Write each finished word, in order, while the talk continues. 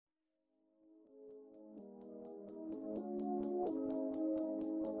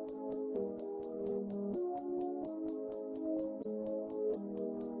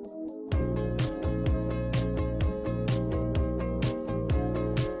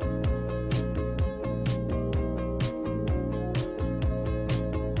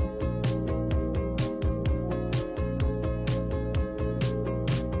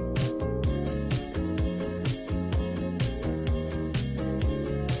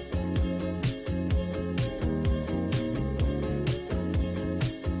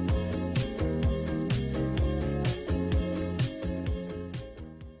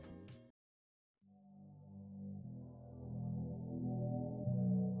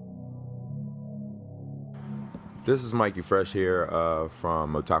This is Mikey Fresh here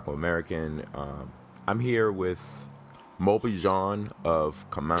from Otaku American. I'm here with Moby John of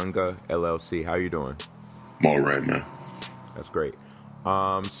Kamanga LLC. How you doing? I'm all right, man. That's great.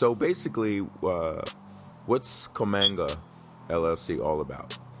 So basically, what's Kamanga LLC all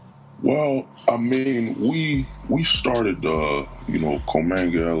about? Well, I mean, we started, Comanga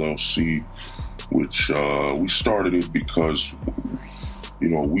LLC, which we started it because,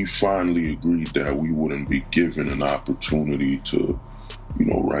 we finally agreed that we wouldn't be given an opportunity to,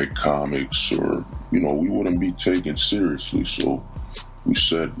 write comics or, we wouldn't be taken seriously. So we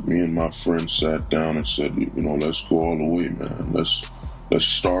said, me and my friend sat down and said, let's go all the way, man. Let's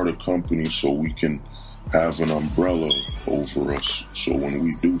start a company so we can have an umbrella over us. So when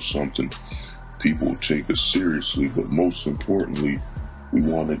we do something, people will take us seriously. But most importantly, we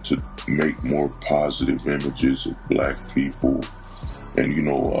wanted to make more positive images of black people and,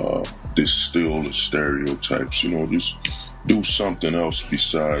 distill the stereotypes, just do something else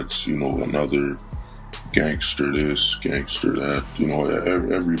besides, another gangster this, gangster that.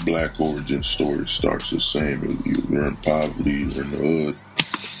 Every black origin story starts the same. You're in poverty, you're in the hood,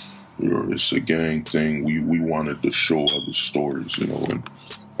 it's a gang thing. We wanted to show other stories, and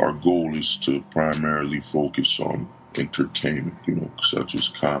our goal is to primarily focus on entertainment, such as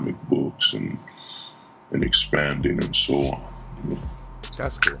comic books and expanding and so on.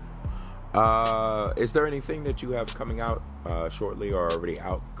 That's cool. Is there anything that you have coming out shortly or already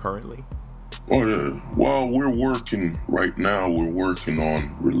out currently? Oh yeah. Well, right now. We're working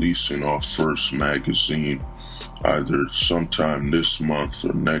on releasing our first magazine, either sometime this month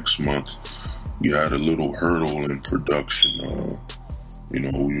or next month. We had a little hurdle in production. We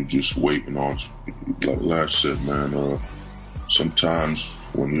were just waiting on. Like I said, man. Sometimes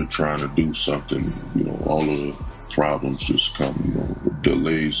when you're trying to do something, all of the problems just come.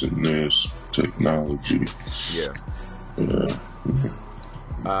 Delays in this technology. Yeah.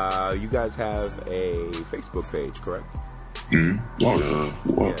 You guys have a Facebook page, correct? Mm-hmm. Oh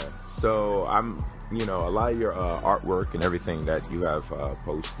yeah. Well, yeah. So I'm, a lot of your artwork and everything that you have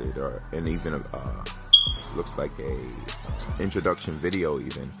posted, and even looks like a introduction video,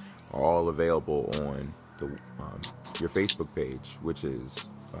 even, are all available on your Facebook page, which is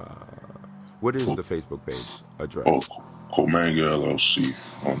what is the Facebook page address? Comanga LLC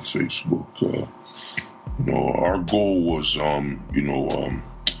on Facebook. Our goal was, I'm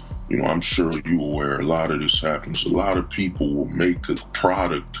sure you're aware, a lot of this happens. A lot of people will make a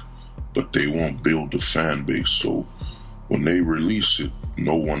product, but they won't build a fan base. So when they release it,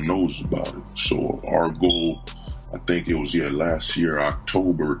 no one knows about it. So our goal, I think it was, last year,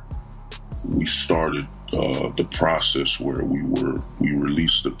 October, we started the process where we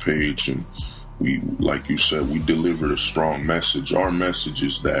released the page, and we, like you said, we delivered a strong message. Our message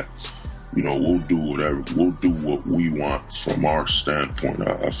is that, we'll do what we want from our standpoint.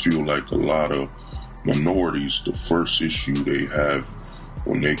 I feel like a lot of minorities, the first issue they have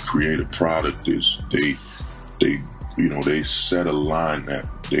when they create a product is they set a line that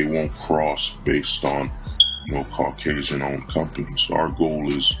they won't cross based on, Caucasian-owned companies. So our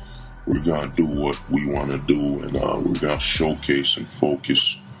goal is we're going to do what we want to do, and we're going to showcase and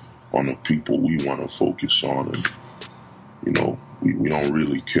focus on the people we want to focus on. And, we don't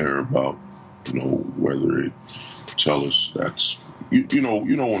really care about, whether it tell us that's,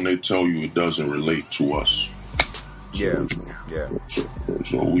 when they tell you it doesn't relate to us. So,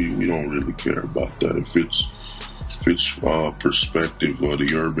 So we don't really care about that. If it's perspective of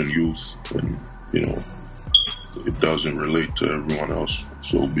the urban youth, and, it doesn't relate to everyone else,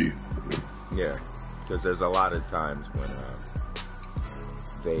 so be it. Yeah, because there's a lot of times when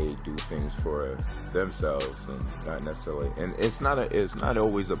they do things for themselves and not necessarily, and it's not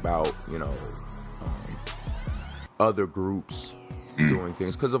always about other groups doing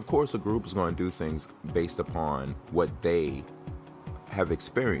things, because of course a group is going to do things based upon what they have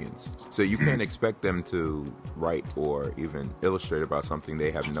experienced. So you can't expect them to write or even illustrate about something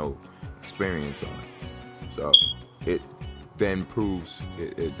they have no experience on. So it then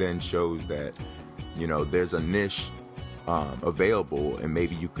it then shows that there's a niche available, and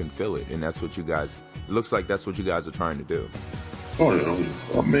maybe you can fill it, and that's what you guys, it looks like that's what you guys are trying to do. Oh yeah,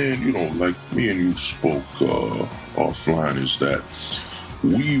 I mean, like me and you spoke offline, is that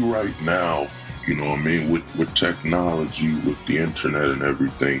we right now, with technology, with the internet and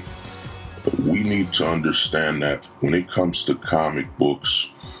everything, we need to understand that when it comes to comic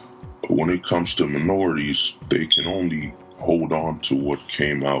books, when it comes to minorities, they can only hold on to what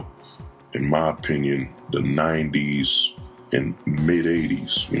came out, in my opinion, the 90s and mid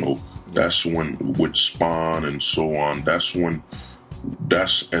 80s. That's when, with Spawn and so on, that's when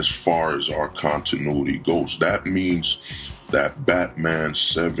that's as far as our continuity goes. That means that Batman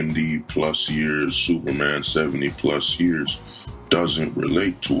 70 plus years, Superman 70 plus years doesn't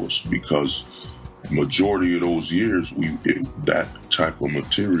relate to us because majority of those years that type of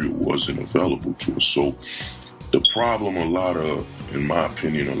material wasn't available to us. So the problem in my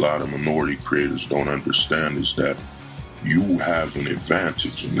opinion, a lot of minority creators don't understand is that you have an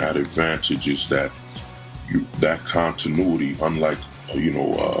advantage, and that advantage is that that continuity, unlike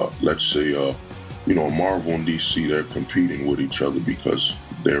let's say Marvel and DC, they're competing with each other because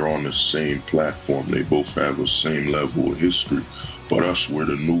they're on the same platform. They both have the same level of history. But us, we're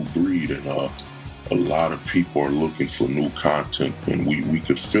the new breed, and a lot of people are looking for new content, and we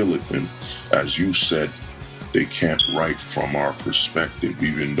could feel it. And as you said, they can't write from our perspective,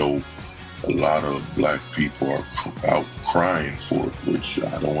 even though a lot of black people are out crying for it, which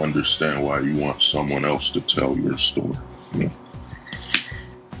I don't understand why you want someone else to tell your story. You know?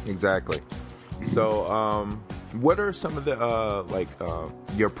 Exactly. So, what are some of the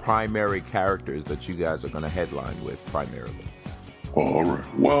your primary characters that you guys are going to headline with primarily? All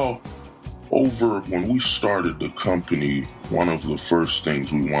right. Well, when we started the company, one of the first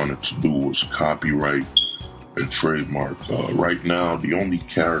things we wanted to do was copyright and trademark. Right now, the only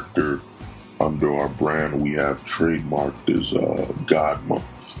character under our brand we have trademarked is Godma,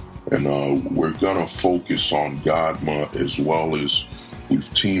 and we're gonna focus on Godma, as well as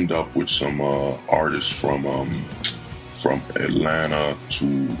we've teamed up with some artists from Atlanta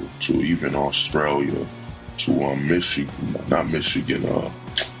to even Australia to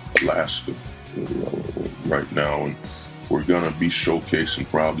Alaska right now, and we're gonna be showcasing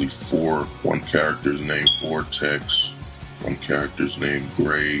probably one character's named Vortex, one character's named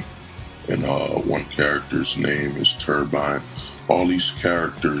Gray, and one character's name is Turbine. All these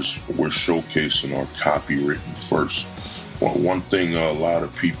characters we're showcasing are copywritten first. Well, one thing a lot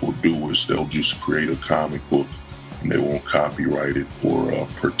of people do is they'll just create a comic book and they won't copyright it or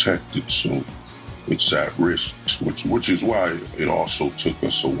protect it, so it's at risk, which is why it also took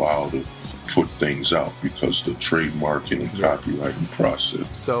us a while to put things out, because the trademarking and copywriting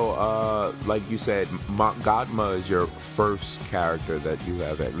process. So, like you said, Godma is your first character that you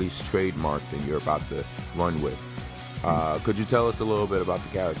have at least trademarked and you're about to run with. Could you tell us a little bit about the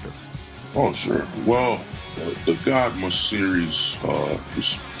character? Oh, sure. Well, the Godma series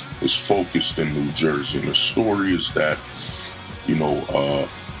is focused in New Jersey, and the story is that,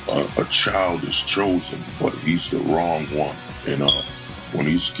 a child is chosen, but he's the wrong one, and when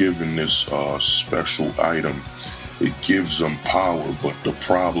he's given this special item, it gives him power, but the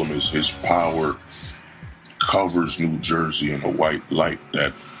problem is his power covers New Jersey in a white light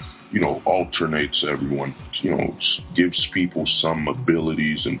that, alternates everyone, gives people some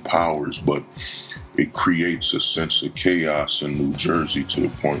abilities and powers, but it creates a sense of chaos in New Jersey to the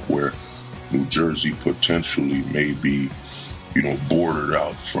point where New Jersey potentially may be, bordered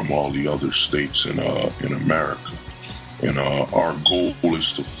out from all the other states in America. And our goal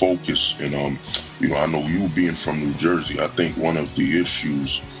is to focus, and I know you being from New Jersey, I think one of the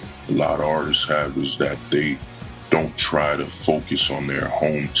issues a lot of artists have is that they don't try to focus on their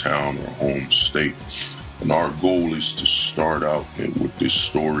hometown or home state. And our goal is to start out with this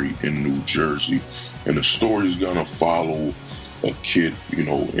story in New Jersey, and the story is gonna follow a kid,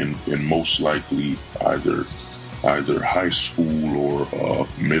 in most likely either high school or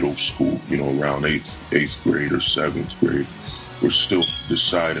middle school, around eighth grade or seventh grade. We're still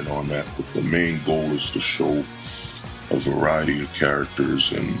deciding on that, but the main goal is to show a variety of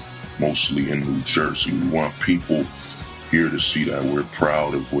characters, and mostly in New Jersey. We want people here to see that we're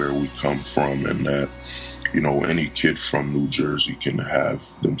proud of where we come from, and that, any kid from New Jersey can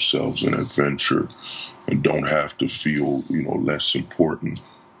have themselves an adventure and don't have to feel, less important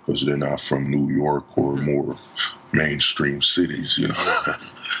because they're not from New York or more mainstream cities,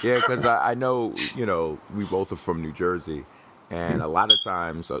 Yeah, because I know, we both are from New Jersey, and a lot of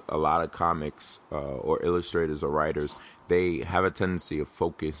times, a lot of comics or illustrators or writers, they have a tendency of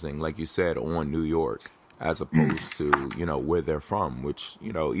focusing, like you said, on New York as opposed to, where they're from, which,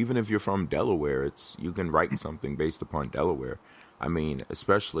 even if you're from Delaware, you can write something based upon Delaware. I mean,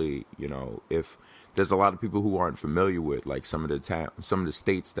 especially, if there's a lot of people who aren't familiar with, like, some of the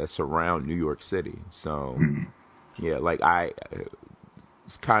states that surround New York City. So, yeah, like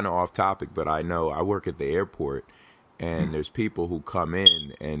it's kind of off topic, but I know I work at the airport, and there's people who come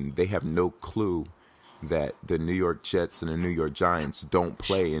in and they have no clue that the New York Jets and the New York Giants don't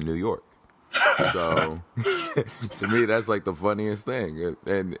play in New York. So to me, that's like the funniest thing.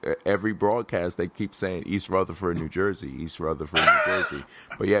 And every broadcast, they keep saying East Rutherford, New Jersey, East Rutherford, New Jersey,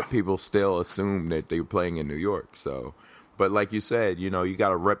 but yet people still assume that they're playing in New York. So, But like you said, you got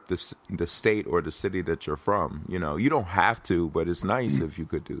to rep the state or the city that you're from. You don't have to, but it's nice if you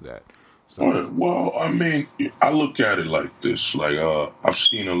could do that. So. Well, I mean, I look at it like this. Like, I've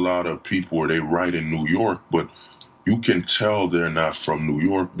seen a lot of people where they write in New York, but you can tell they're not from New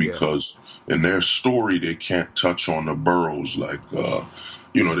York because in their story they can't touch on the boroughs. Like,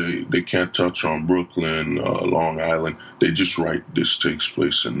 they can't touch on Brooklyn, Long Island. They just write this takes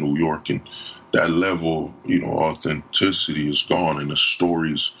place in New York, and that level of, authenticity is gone, and the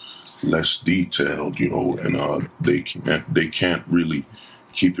story's less detailed, and they can't really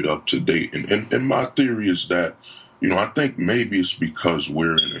keep it up to date. And my theory is that, I think maybe it's because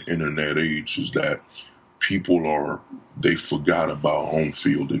we're in an internet age, is that they forgot about home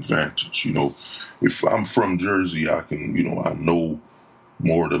field advantage. If I'm from Jersey, I can, I know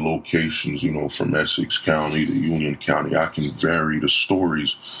more of the locations, from Essex County to Union County. I can vary the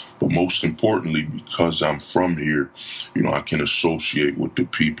stories, but most importantly, because I'm from here, I can associate with the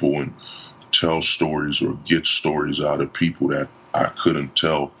people and tell stories or get stories out of people that I couldn't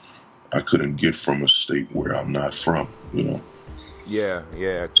get from a state where I'm not from, Yeah,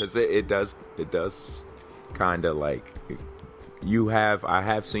 because it does kind of like I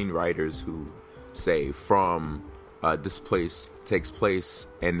have seen writers who say from this place takes place,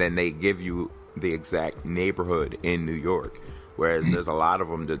 and then they give you the exact neighborhood in New York, whereas there's a lot of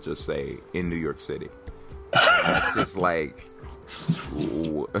them that just say in New York City. It's just like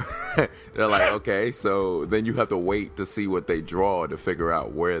they're like, okay, so then you have to wait to see what they draw to figure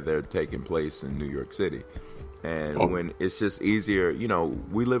out where they're taking place in New York City. And when it's just easier,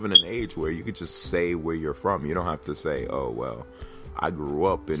 we live in an age where you could just say where you're from. You don't have to say, oh, well, I grew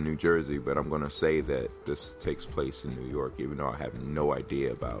up in New Jersey, but I'm going to say that this takes place in New York, even though I have no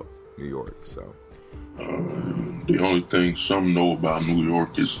idea about New York. So the only thing some know about New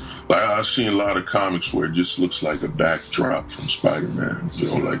York is, like, I've seen a lot of comics where it just looks like a backdrop from Spider-Man,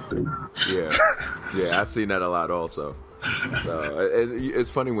 like that. Yeah, I've seen that a lot also. So it's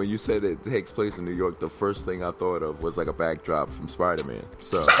funny when you said it takes place in New York. The first thing I thought of was like a backdrop from Spider-Man.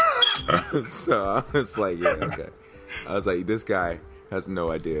 So I was like, yeah, okay. I was like, this guy has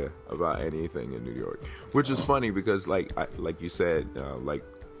no idea about anything in New York, which is funny because, like you said, like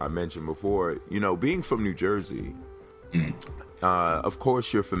I mentioned before, being from New Jersey, of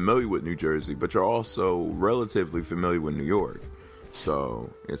course you're familiar with New Jersey, but you're also relatively familiar with New York. So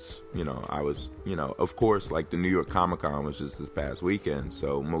it's, I was, of course, like the New York Comic-Con was just this past weekend.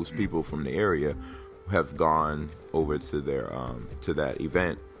 So most people from the area have gone over to their, to that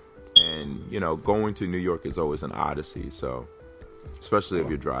event. And, going to New York is always an odyssey. So, especially if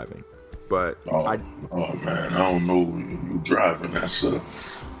you're driving. But man, I don't know. You're driving. It's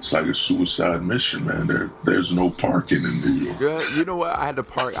like a suicide mission, man. There's no parking in New York. Yeah, you know what? I had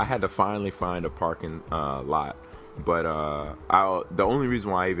to finally find a parking lot. But the only reason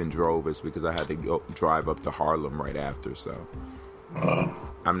why I even drove is because I had to drive up to Harlem right after. So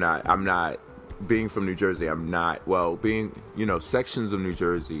I'm not being from New Jersey. Sections of New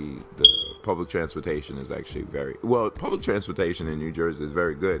Jersey, the public transportation is actually public transportation in New Jersey is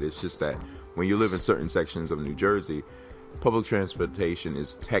very good. It's just that when you live in certain sections of New Jersey, public transportation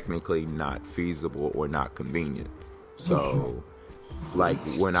is technically not feasible or not convenient. So like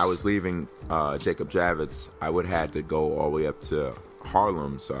when I was leaving Jacob Javits, I would have to go all the way up to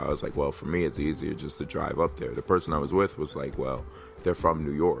Harlem. So I was like, well, for me, it's easier just to drive up there. The person I was with was like, well, they're from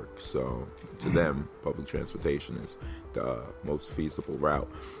New York. So to them, public transportation is the most feasible route.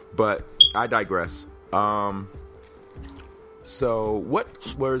 But I digress. So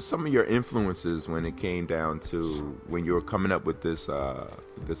what were some of your influences when it came down to when you were coming up with this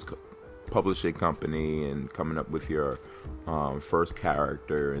publishing company and coming up with your first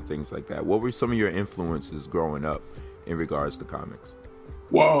character and things like that? What were some of your influences growing up in regards to comics?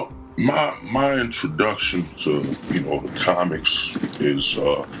 Well, my introduction to the comics is,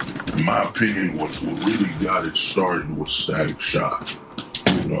 in my opinion, what really got it started was Static Shock.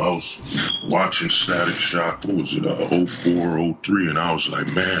 I was watching Static Shock. What was it? 04, 03, and I was like,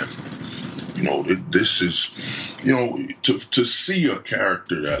 man, this is, to see a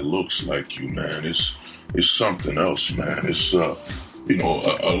character that looks like you, man, it's something else, man. It's a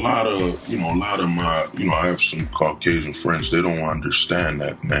lot of my, I have some Caucasian friends. They don't understand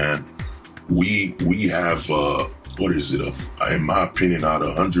that, man. We have what is it? In my opinion, out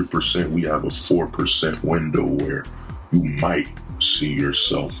of 100%, we have a 4% window where you might see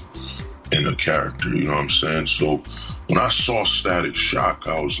yourself in a character. You know what I'm saying? So when I saw Static Shock,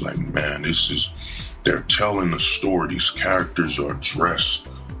 I was like, man, they're telling a story. These characters are dressed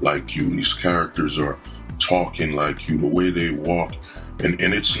like you. These characters are talking like you, the way they walk. And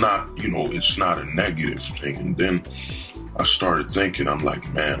it's not, it's not a negative thing. And then I started thinking, I'm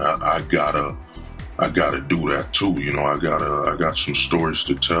like, man, I gotta do that too. I got some stories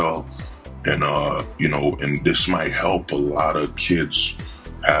to tell, and and this might help a lot of kids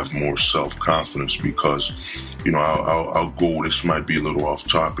have more self-confidence because, I'll go. This might be a little off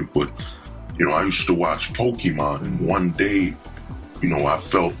topic, but I used to watch Pokemon, and one day, I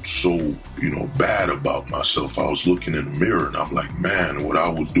felt so, bad about myself. I was looking in the mirror, and I'm like, man, what I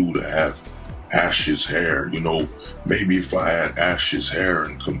would do to have Ash's hair. Maybe if I had Ash's hair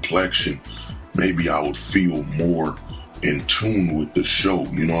and complexion, maybe I would feel more in tune with the show.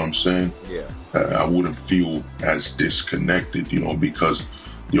 You know what I'm saying? Yeah. I wouldn't feel as disconnected, because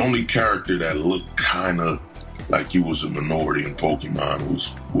the only character that looked kind of like he was a minority in Pokemon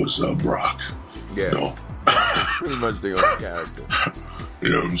was Brock. Yeah. Pretty much the only character. You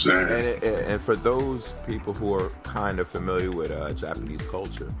know what I'm saying? And for those people who are kind of familiar with Japanese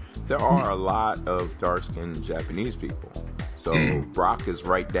culture, there are a lot of dark-skinned Japanese people. So Brock is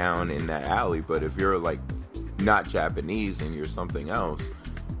right down in that alley. But if you're like not Japanese and you're something else,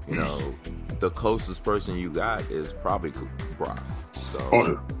 the closest person you got is probably Brock.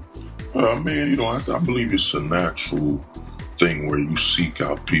 So. I believe it's a natural thing where you seek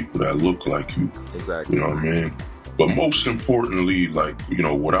out people that look like you. Exactly. You know what I mean? But most importantly, like,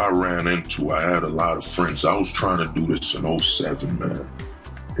 what I ran into, I had a lot of friends. I was trying to do this in '07, man.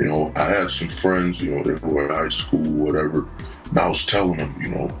 I had some friends, they were in high school, whatever. And I was telling them,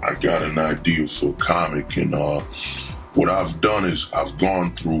 I got an idea for a comic. And what I've done is I've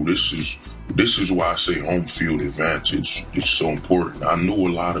gone through, this is why I say home field advantage is so important. I knew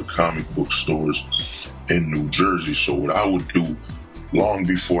a lot of comic book stores in New Jersey. So what I would do long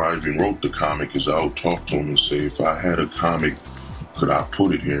before I even wrote the comic is I would talk to them and say, if I had a comic, could I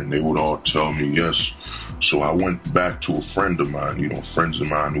put it here? And they would all tell me yes. So I went back to a friend of mine, friends of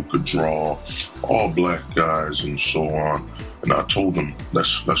mine who could draw, all black guys and so on. And I told them,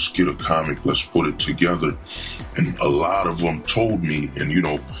 let's get a comic, let's put it together. And a lot of them told me, and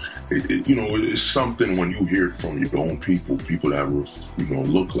it's something when you hear it from your own people that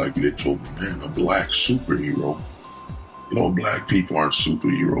look like you. They told me, man, a black superhero. Black people aren't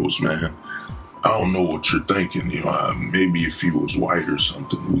superheroes, man. I don't know what you're thinking. Maybe if you was white or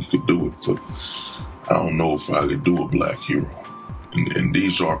something, we could do it. But I don't know if I could do a black hero. And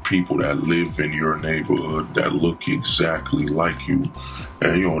these are people that live in your neighborhood that look exactly like you.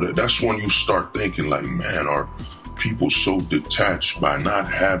 And, that's when you start thinking like, man, are people so detached by not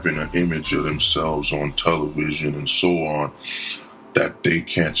having an image of themselves on television and so on that they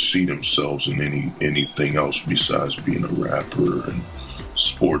can't see themselves in anything else besides being a rapper and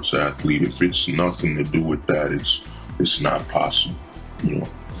sports athlete. If it's nothing to do with that, it's not possible,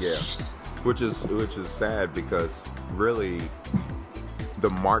 Yeah, which is sad because really the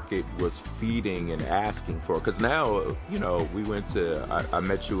market was feeding and asking for. Because now, we went to I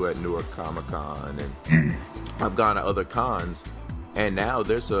met you at Newark Comic Con, and I've gone to other cons, and now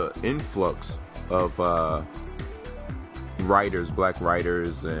there's a influx of writers, black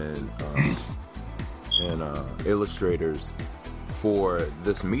writers, and illustrators for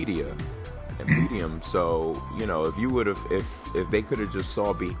this medium. So if you would have, if they could have just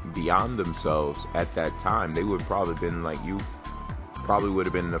saw beyond themselves at that time, they would probably been like, you probably would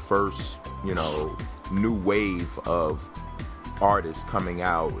have been the first new wave of artists coming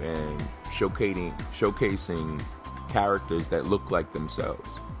out and showcasing characters that look like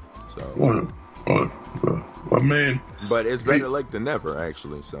themselves. So but it's better late than never,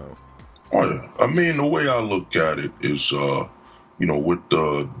 actually. So the way I look at it is with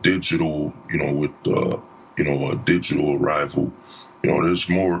the digital, a digital arrival, there's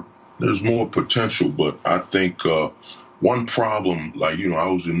more potential. But I think one problem, like, I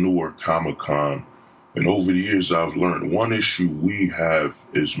was in Newark Comic Con, and over the years I've learned one issue we have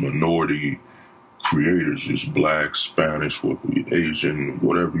is minority creators, is black, Spanish, Asian,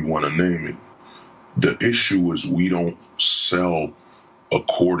 whatever you want to name it. The issue is we don't sell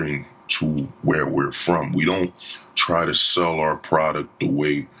according to where we're from. We don't try to sell our product the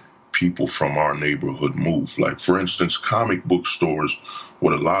way people from our neighborhood move. Like, for instance, comic book stores,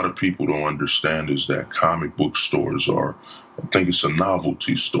 what a lot of people don't understand is that comic book stores are, I think it's a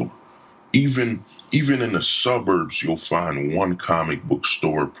novelty store. Even in the suburbs, you'll find one comic book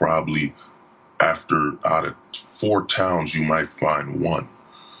store probably out of 4 towns, you might find one.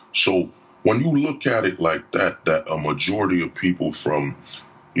 So when you look at it like that a majority of people from,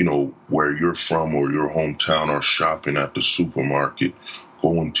 where you're from or your hometown are shopping at the supermarket,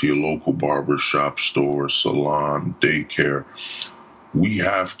 going to your local barber shop, store, salon, daycare, we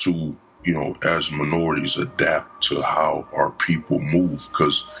have to, as minorities, adapt to how our people move.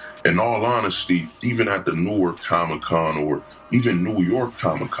 Because in all honesty, even at the Newark Comic Con or even New York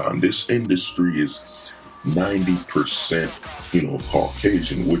Comic Con, this industry is 90%,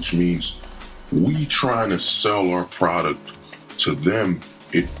 Caucasian, which means we trying to sell our product to them.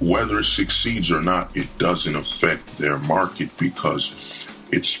 Whether it succeeds or not, it doesn't affect their market because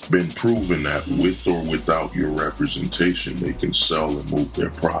it's been proven that with or without your representation, they can sell and move their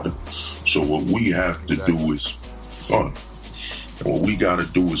product. So what we have to do is, what we got to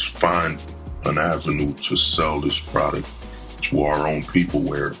do is find an avenue to sell this product to our own people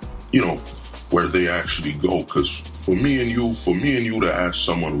where they actually go. Because for me and you to ask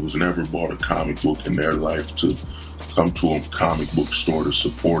someone who's never bought a comic book in their life to come to a comic book store to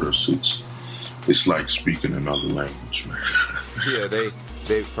support us, it's like speaking another language, man. Yeah, they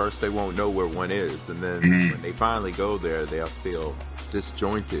first they won't know where one is, and then when they finally go there, they'll feel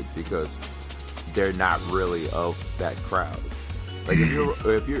disjointed because they're not really of that crowd. Like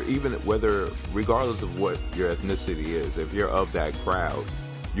if you're even regardless of what your ethnicity is, if you're of that crowd,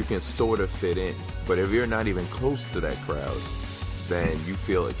 you can sort of fit in. But if you're not even close to that crowd, then you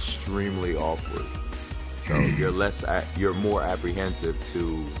feel extremely awkward. So you're more apprehensive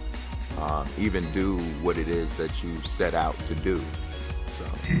to even do what it is that you set out to do. So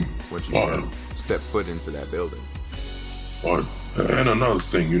once you step foot into that building. And another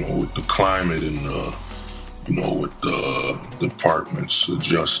thing, with the climate and with the departments of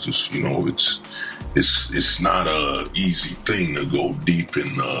justice, it's not a easy thing to go deep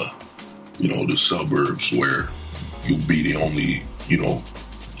in the suburbs where you'll be the only,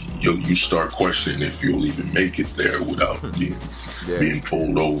 you start questioning if you'll even make it there without being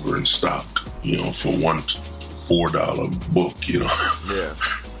pulled over and stopped, for one $4 book, Yeah.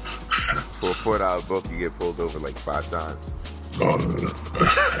 For a $4 book, you get pulled over like 5 times. I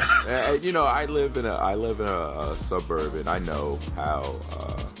live in a suburb, and I know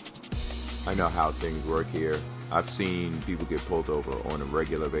how things work here. I've seen people get pulled over on a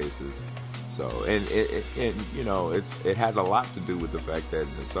regular basis. So, and it has a lot to do with the fact that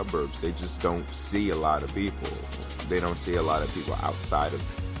in the suburbs they just don't see a lot of people. They don't see a lot of people outside of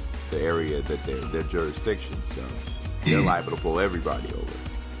the area that their jurisdiction. So they're liable to pull everybody over.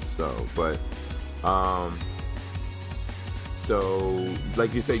 So,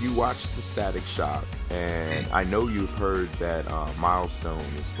 like you said, you watched the Static Shock, and I know you've heard that Milestone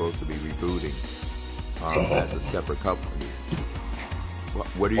is supposed to be rebooting as a separate company.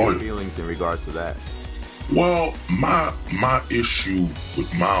 What are your feelings in regards to that? Well, my issue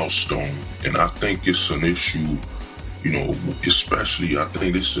with Milestone, and I think it's an issue, especially I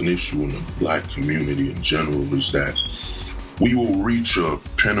think it's an issue in the black community in general, is that we will reach a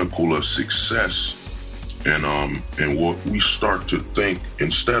pinnacle of success, and what we start to think,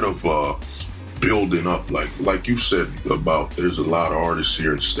 instead of building up, like you said about, there's a lot of artists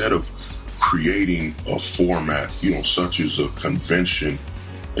here, instead of creating a format, such as a convention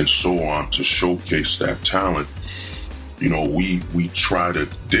and so on to showcase that talent, we try to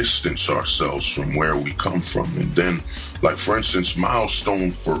distance ourselves from where we come from. And then, like, for instance,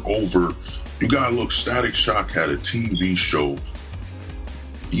 Milestone you gotta look, Static Shock had a TV show.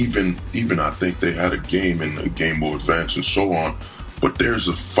 Even I think they had a game in the Game Boy Advance and so on. But there's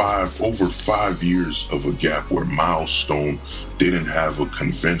over 5 years of a gap where Milestone didn't have a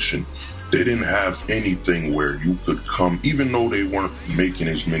convention. They didn't have anything where you could come, even though they weren't making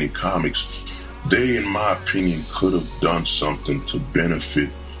as many comics. They, in my opinion, could have done something to benefit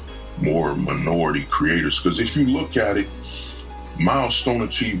more minority creators. Because if you look at it, Milestone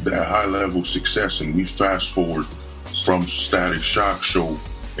achieved that high level success, and we fast forward from Static Shock show,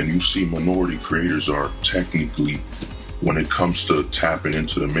 and you see minority creators are technically, when it comes to tapping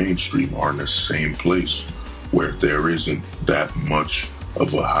into the mainstream, are in the same place where there isn't that much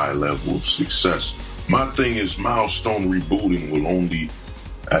of a high level of success. My thing is, Milestone rebooting will only,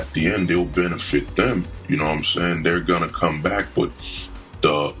 at the end, they'll benefit them. You know what I'm saying? They're gonna come back, but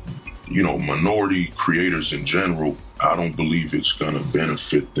the minority creators in general, I don't believe it's gonna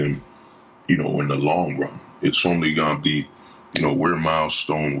benefit them, in the long run. It's only gonna be, we're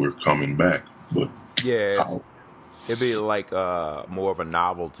Milestone, we're coming back. But yeah, it'd be like more of a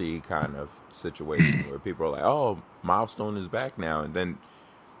novelty kind of situation where people are like, oh, Milestone is back now, and then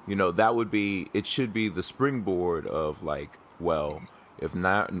it should be the springboard of, like, well, if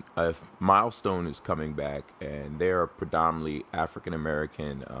Milestone is coming back and they're a predominantly African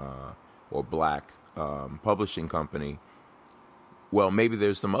American or black publishing company, well, maybe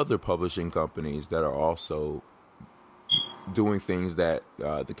there's some other publishing companies that are also doing things that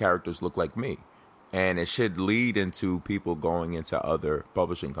the characters look like me. And it should lead into people going into other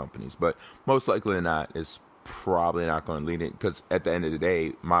publishing companies. But most likely not, it's probably not going to lead it, because at the end of the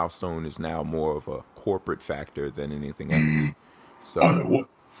day, Milestone is now more of a corporate factor than anything else. So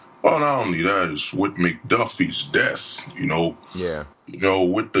not only that, is with McDuffie's death, yeah,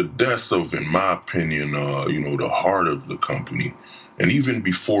 with the death of, in my opinion, the heart of the company. And even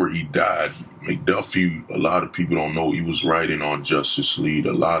before he died, McDuffie, a lot of people don't know, he was writing on Justice League,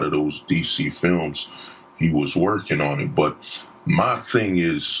 a lot of those DC films, he was working on it. But my thing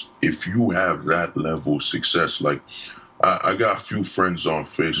is, if you have that level of success, like I got a few friends on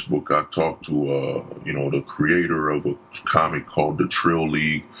Facebook. I talked to, the creator of a comic called The Trill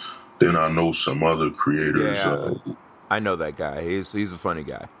League. Then I know some other creators. Yeah, I know that guy. He's a funny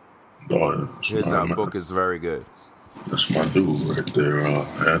guy. His book is very good. That's my dude right there,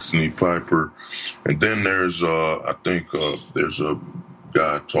 Anthony Piper. And then there's, I think there's a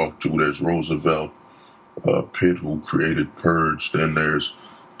guy I talked to. There's Roosevelt Pitt, who created Purge. Then there's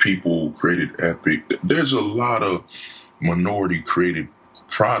people who created Epic. There's a lot of minority created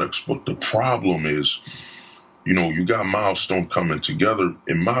products, but the problem is, you got Milestone coming together.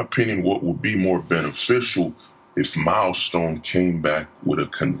 In my opinion, what would be more beneficial if Milestone came back with a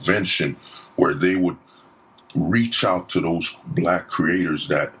convention where they would reach out to those black creators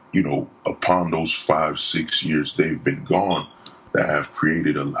that, upon those 5-6 years they've been gone, that have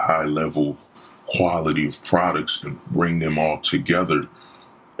created a high level quality of products, and bring them all together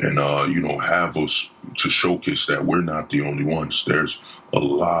and, have us to showcase that we're not the only ones. There's a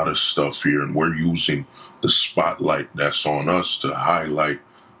lot of stuff here, and we're using the spotlight that's on us to highlight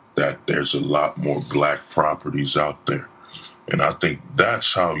that there's a lot more black properties out there. And I think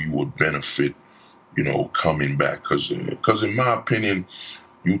that's how you would benefit, coming back. Because in my opinion,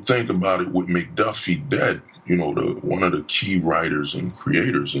 you think about it, with McDuffie dead, one of the key writers and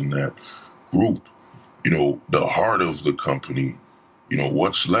creators in that group, the heart of the company,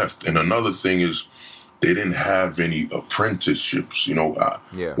 what's left. And another thing is, they didn't have any apprenticeships.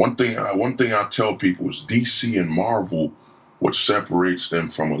 One thing I tell people is DC and Marvel, what separates them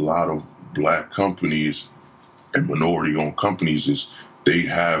from a lot of black companies and minority-owned companies is they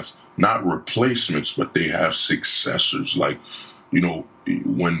have not replacements, but they have successors. Like, when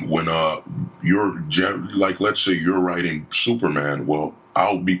you're, like, let's say you're writing Superman, well,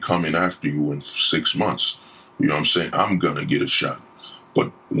 I'll be coming after you in 6 months. You know what I'm saying? I'm gonna get a shot.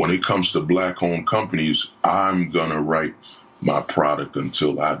 But when it comes to black-owned companies, I'm going to write my product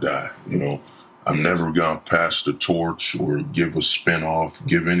until I die. I'm never going to pass the torch or give a spin-off,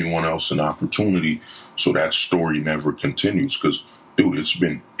 give anyone else an opportunity so that story never continues. Because, dude, it's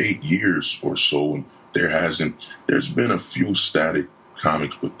been 8 years or so, and there's been a few static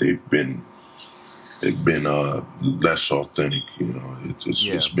comics, but they've been less authentic.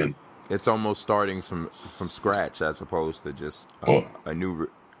 It's been... It's almost starting from scratch as opposed to just a new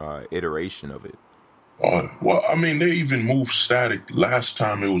iteration of it. Well, I mean, they even moved Static. Last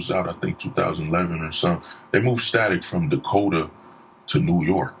time it was out, I think 2011 or something. They moved Static from Dakota to New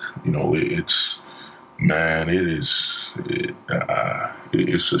York. It's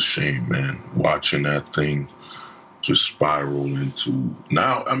a shame, man, watching that thing just spiral into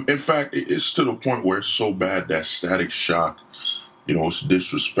now. In fact, it's to the point where it's so bad that Static Shock, it's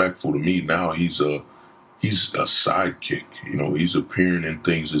disrespectful to me. Now he's a sidekick. He's appearing in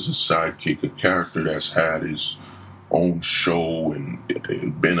things as a sidekick, a character that's had his own show and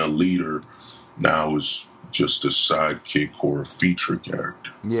been a leader. Now is just a sidekick or a feature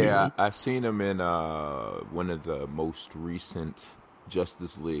character. Yeah, I've seen him in one of the most recent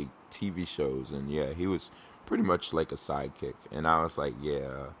Justice League TV shows, and yeah, he was pretty much like a sidekick. And I was like,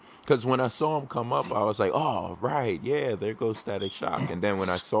 yeah, because when I saw him come up, I was like, oh, right, yeah, there goes Static Shock. And then when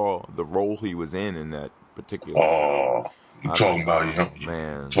I saw the role he was in that particular show, you talking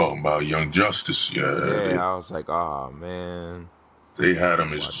about Young Justice? Yeah, I was like, oh man, they had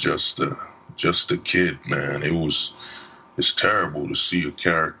him as just a kid, man. It's terrible to see a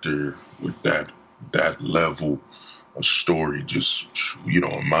character with that level of story. Just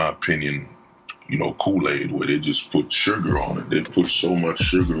in my opinion, Kool-Aid, where they just put sugar on it. They put so much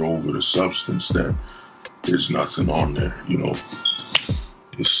sugar over the substance that there's nothing on there.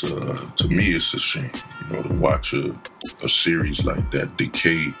 It's to me, it's a shame. To watch a series like that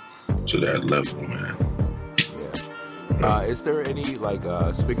decay to that level, man. Yeah. Is there any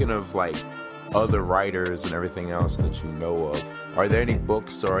speaking of other writers and everything else that you know of? Are there any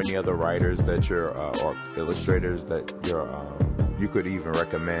books or any other writers that you're or illustrators that you could even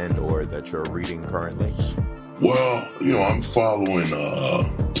recommend or that you're reading currently? Well, I'm following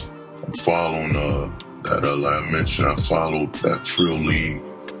that I mentioned. I followed that Trill League.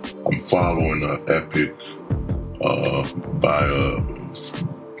 I'm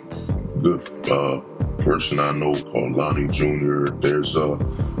good person I know called Lonnie Jr. There's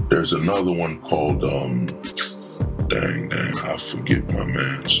another one called dang, I forget my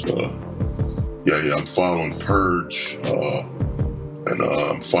man's. I'm following Purge, and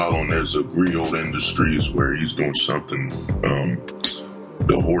I'm following. There's a Griot Industries where he's doing something.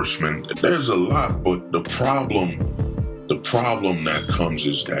 The Horseman. There's a lot, but the problem that comes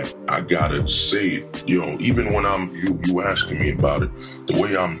is that I gotta say it. You know, even when you asking me about it, the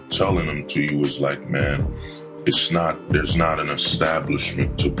way I'm telling them to you is like, man, there's not an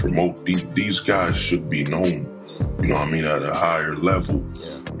establishment to promote. These guys should be known, you know what I mean, at a higher level.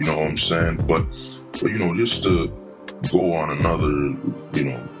 Yeah. You know what I'm saying? But you know, just to go on another, you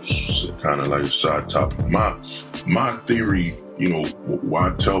know, kind of like a side topic, my theory, you know, why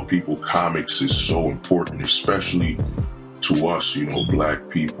I tell people comics is so important, especially to us, you know, black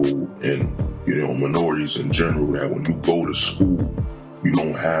people and, you know, minorities in general, that when you go to school, you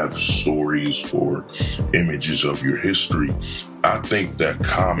don't have stories or images of your history. I think that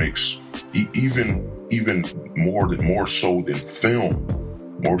comics, even more so than film,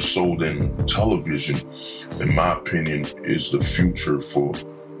 more so than television, in my opinion, is the future for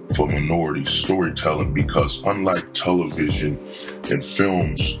minority storytelling, because unlike television and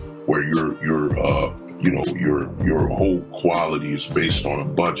films where your whole quality is based on a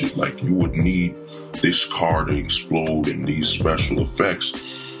budget, like you would need this car to explode and these special effects,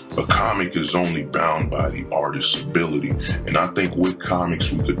 a comic is only bound by the artist's ability. And I think with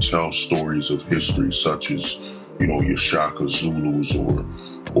comics we could tell stories of history such as, you know, your Shaka Zulus, or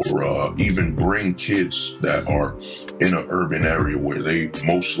even bring kids that are in an urban area where they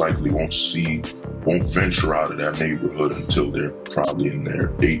most likely won't venture out of that neighborhood until they're probably in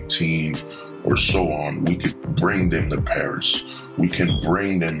their 18 or so on. We could bring them to Paris. We can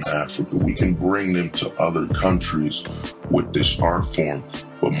bring them to Africa. We can bring them to other countries with this art form.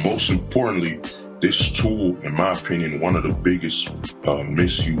 But most importantly, this tool, in my opinion, one of the biggest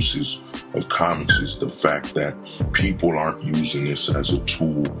misuses of comics is the fact that people aren't using this as a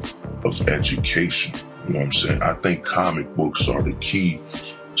tool of education. You know what I'm saying? I think comic books are the key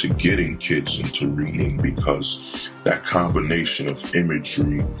to getting kids into reading, because that combination of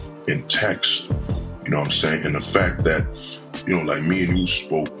imagery and text, you know what I'm saying? And the fact that, you know, like me and you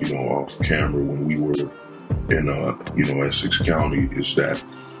spoke, you know, off camera when we were in, you know, Essex County, is that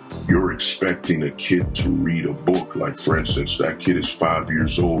you're expecting a kid to read a book. Like, for instance, that kid is 5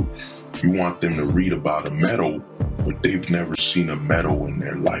 years old. You want them to read about a meadow, but they've never seen a meadow in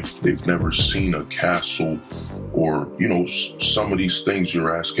their life. They've never seen a castle, or, you know, some of these things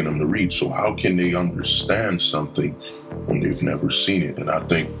you're asking them to read. So how can they understand something when they've never seen it? And I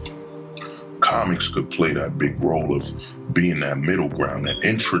think comics could play that big role of being that middle ground, that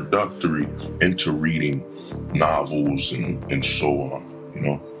introductory into reading novels and so on, you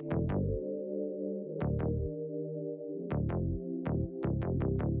know?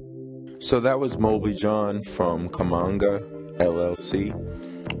 So that was Mobley John from Kamanga LLC.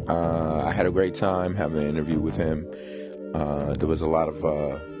 I had a great time having an interview with him. There was a lot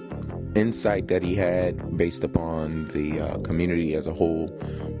of insight that he had based upon the community as a whole,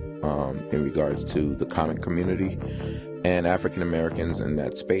 in regards to the comic community and African Americans in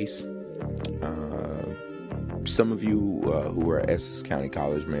that space. Some of you who were at Essex County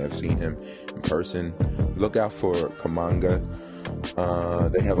College may have seen him in person. Look out for Kamanga.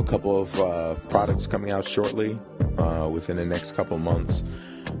 They have a couple of products coming out shortly, within the next couple months.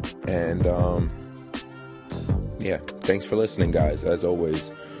 And yeah, thanks for listening, guys. As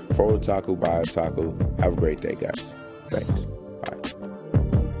always, for Otaku by Otaku. Have a great day, guys. Thanks.